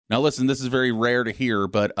Now, listen, this is very rare to hear,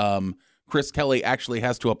 but Chris Kelly actually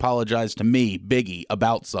has to apologize to me, Biggie,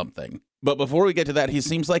 about something. But before we get to that, he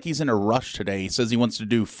seems like he's in a rush today. He says he wants to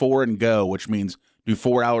do 4 and go, which means do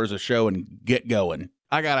 4 hours of show and get going.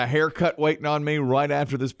 I got a haircut waiting on me right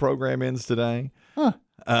after this program ends today. Huh.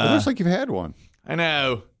 It looks like you've had one. I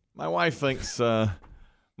know. My wife thinks... my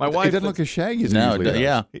It wife doesn't look as shaggy as No, it usually does.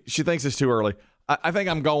 yeah. She thinks it's too early. I think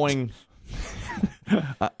I'm going...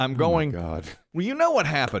 I'm going... Oh, my God. Well, you know what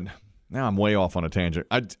happened. Now I'm way off on a tangent.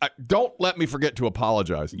 Don't let me forget to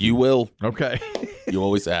apologize. You will. Okay. You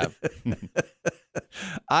always have.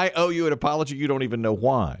 I owe you an apology. You don't even know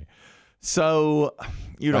why. So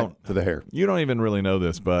you don't to the hair. You don't even really know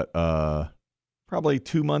this, but probably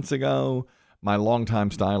 2 months ago, my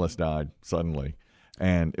longtime stylist died suddenly,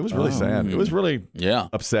 and it was really sad. It was really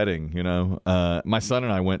upsetting. You know, my son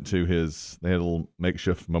and I went to they had a little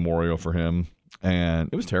makeshift memorial for him, and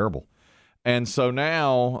it was terrible. And so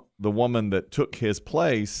now the woman that took his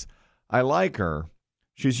place, I like her.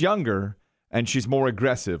 She's younger, and she's more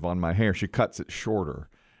aggressive on my hair. She cuts it shorter.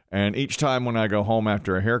 And each time when I go home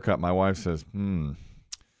after a haircut, my wife says,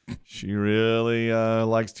 she really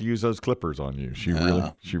likes to use those clippers on you. She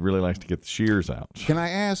really likes to get the shears out. Can I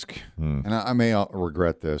ask, and I may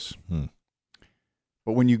regret this,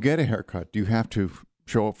 but when you get a haircut, do you have to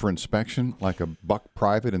show up for inspection like a buck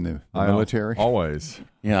private in the military? Always.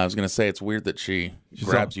 Yeah, I was going to say, it's weird that she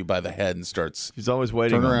grabs you by the head and starts... She's always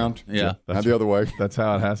waiting. Turn around. Yeah. Not the other way. That's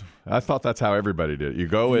how it has. I thought that's how everybody did it. You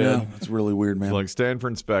go in. Yeah, it's really weird, man. She's like, stand for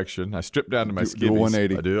inspection. I strip down to my skivvies. Do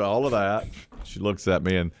 180. I do all of that. She looks at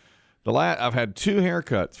me, and I've had 2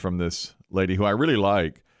 haircuts from this lady who I really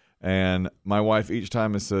like, and my wife each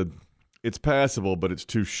time has said, it's passable, but it's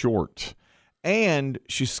too short. And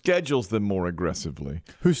she schedules them more aggressively.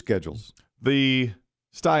 Who schedules? The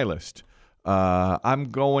stylist. I'm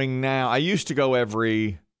going now. I used to go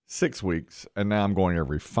every 6 weeks, and now I'm going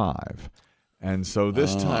every 5. And so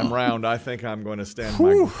this time around, I think I'm going to stand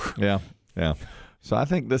my... Yeah. So I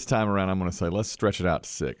think this time around, I'm going to say, let's stretch it out to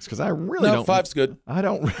 6, because I really don't... 5's good. I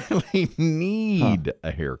don't really need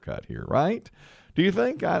a haircut here, right? Do you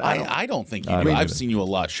think? I don't think you do. I've seen you a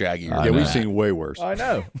lot shaggier. Yeah, we've seen way worse. I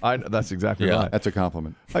know. That's exactly right. That's a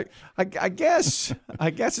compliment. I guess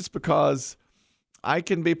it's because I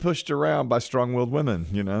can be pushed around by strong-willed women,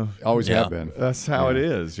 you know. Always have been. That's how it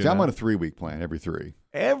is. See, I'm on a 3-week plan, every 3.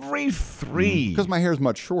 Every 3? Because my hair is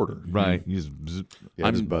much shorter. Right. You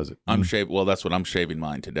just buzz it. I'm shaving. Well, that's what I'm shaving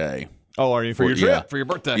mine today. Oh, are you for your trip? For your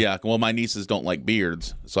birthday? Yeah. Well, my nieces don't like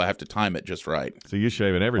beards, so I have to time it just right. So you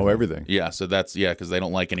shaving everything? Oh, everything. Yeah. So that's because they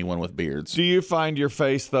don't like anyone with beards. Do you find your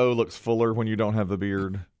face though looks fuller when you don't have the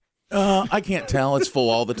beard? I can't tell. It's full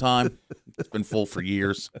all the time. It's been full for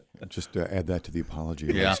years. Just add that to the apology.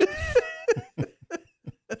 Yeah.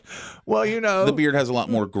 Well, you know, the beard has a lot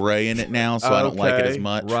more gray in it now, so I don't like it as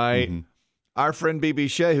much. Right. Mm-hmm. Our friend BB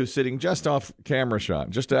Shea, who's sitting just off camera shot,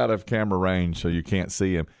 just out of camera range, so you can't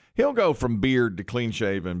see him. He'll go from beard to clean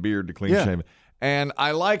shaven, and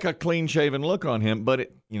I like a clean shaven look on him, but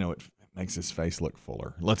it makes his face look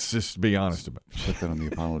fuller. Let's just be honest about it. Put that on the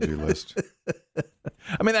apology list.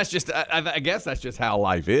 I mean, that's just. I guess that's just how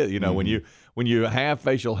life is. You know, when you have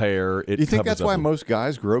facial hair, you think that's why most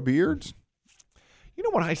guys grow beards? You know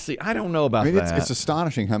what I see? I don't know about that. It's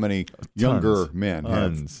astonishing how many younger men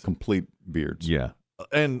have complete beards. Yeah.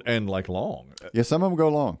 And like long. Yeah, some of them go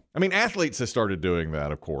long. I mean, athletes have started doing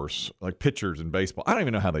that, of course, like pitchers in baseball. I don't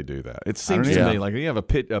even know how they do that. It seems to me like you have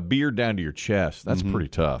a beard down to your chest. That's pretty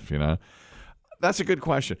tough, you know. That's a good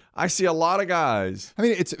question. I see a lot of guys. I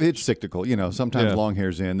mean, it's cyclical. You know, sometimes long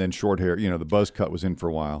hair's in, then short hair. You know, the buzz cut was in for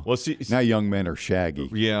a while. Well, now young men are shaggy.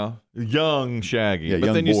 Yeah, young shaggy. Yeah, but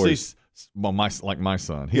young then boys. you see, well, my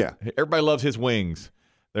son. Everybody loves his wings.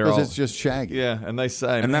 Because it's just shaggy. Yeah, and they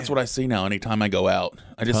say, and that's what I see now. Anytime I go out,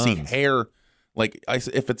 I just see hair. Like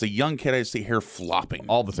if it's a young kid, I just see hair flopping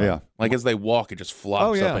all the time. Yeah. Like as they walk, it just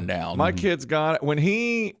flops up and down. My kid's got it. When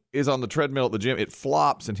he is on the treadmill at the gym, it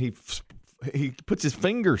flops, and he puts his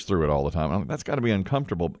fingers through it all the time. I mean, that's got to be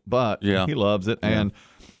uncomfortable, but he loves it. And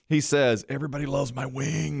he says, everybody loves my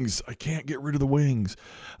wings. I can't get rid of the wings.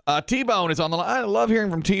 T-Bone is on the line. I love hearing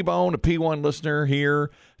from T-Bone, a P1 listener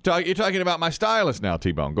here. You're talking about my stylist now,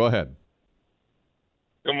 T-Bone. Go ahead.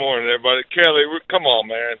 Good morning, everybody. Kelly, come on,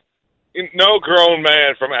 man. No grown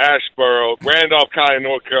man from Asheboro, Randolph County,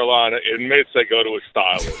 North Carolina, admits they go to a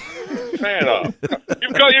stylist. Man up.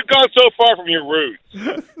 You've gone so far from your roots.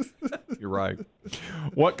 You're right.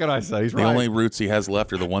 What can I say? He's the only roots he has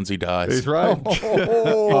left are the ones he dies. He's right. Wait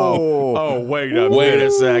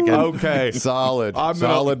a second. Okay.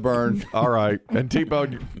 Solid burn. All right. And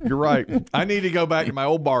T-Bone, you're right. I need to go back to my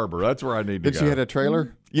old barber. That's where I need to go. Did she have a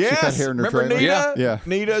trailer? Yes. She cut hair in her Remember trailer? Nita? Yeah.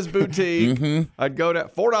 Nita's Boutique. I'd go to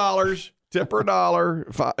 $4, tip her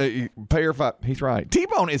 $1, pay her $5. He's right.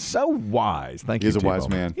 T-Bone is so wise. Thank you, He's a T-Bone. wise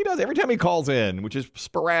man. He does every time he calls in, which is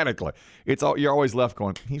sporadically. You're always left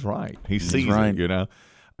going, he's right. He sees it, you know.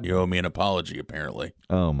 You owe me an apology, apparently.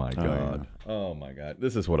 Oh, my God. Oh, my God.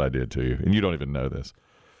 This is what I did to you, and you don't even know this.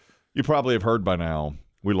 You probably have heard by now,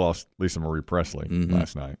 we lost Lisa Marie Presley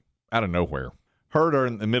last night, out of nowhere. Heard her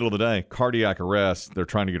in the middle of the day, cardiac arrest. They're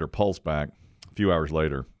trying to get her pulse back. A few hours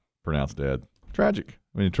later, pronounced dead. Tragic.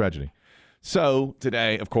 Tragedy. So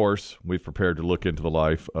today, of course, we've prepared to look into the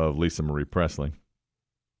life of Lisa Marie Presley.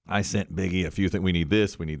 I sent Biggie a few things. We need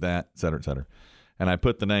this, we need that, et cetera, et cetera. And I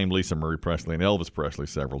put the name Lisa Marie Presley and Elvis Presley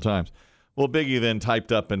several times. Well, Biggie then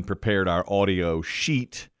typed up and prepared our audio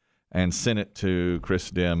sheet and sent it to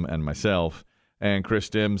Chris Dim and myself. And Chris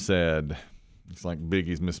Dim said, it's like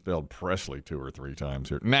Biggie's misspelled Presley 2 or 3 times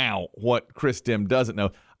here. Now, what Chris Dim doesn't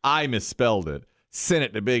know, I misspelled it, sent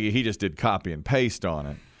it to Biggie. He just did copy and paste on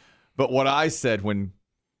it. But what I said when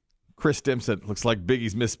Chris Dim said, looks like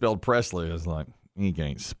Biggie's misspelled Presley, I was like, he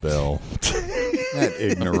can't spell. That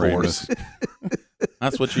ignorance.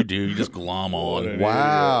 That's what you do. You just glom on.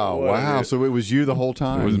 Wow. So it was you the whole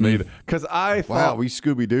time? It was me. Because I thought. Wow, we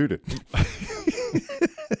Scooby-Dooed it.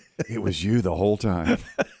 It was you the whole time.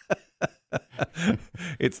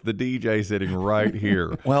 It's the DJ sitting right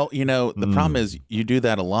here. Well, you know, the problem is you do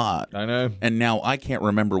that a lot. I know. And now I can't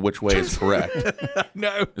remember which way is correct.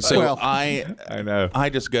 No. So I know. I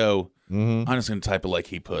just go, I'm just going to type it like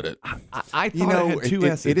he put it. I thought it had 2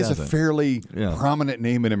 S's. It is a fairly prominent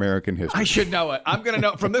name in American history. I should know it. I'm going to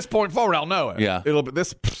know from this point forward. I'll know it. Yeah. It'll be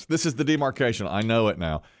this is the demarcation. I know it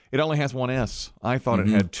now. It only has 1 S. I thought it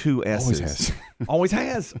had 2 S's. Always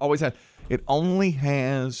has. Always has. It only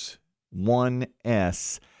has 1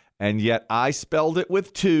 S, and yet I spelled it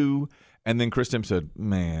with 2. And then Chris Tim said,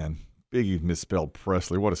 "Man, Biggie misspelled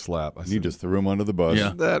Presley. What a slap!" I said, You just threw him under the bus.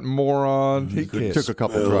 Yeah. That moron. He Took a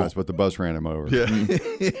couple tries, but the bus ran him over.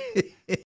 Yeah.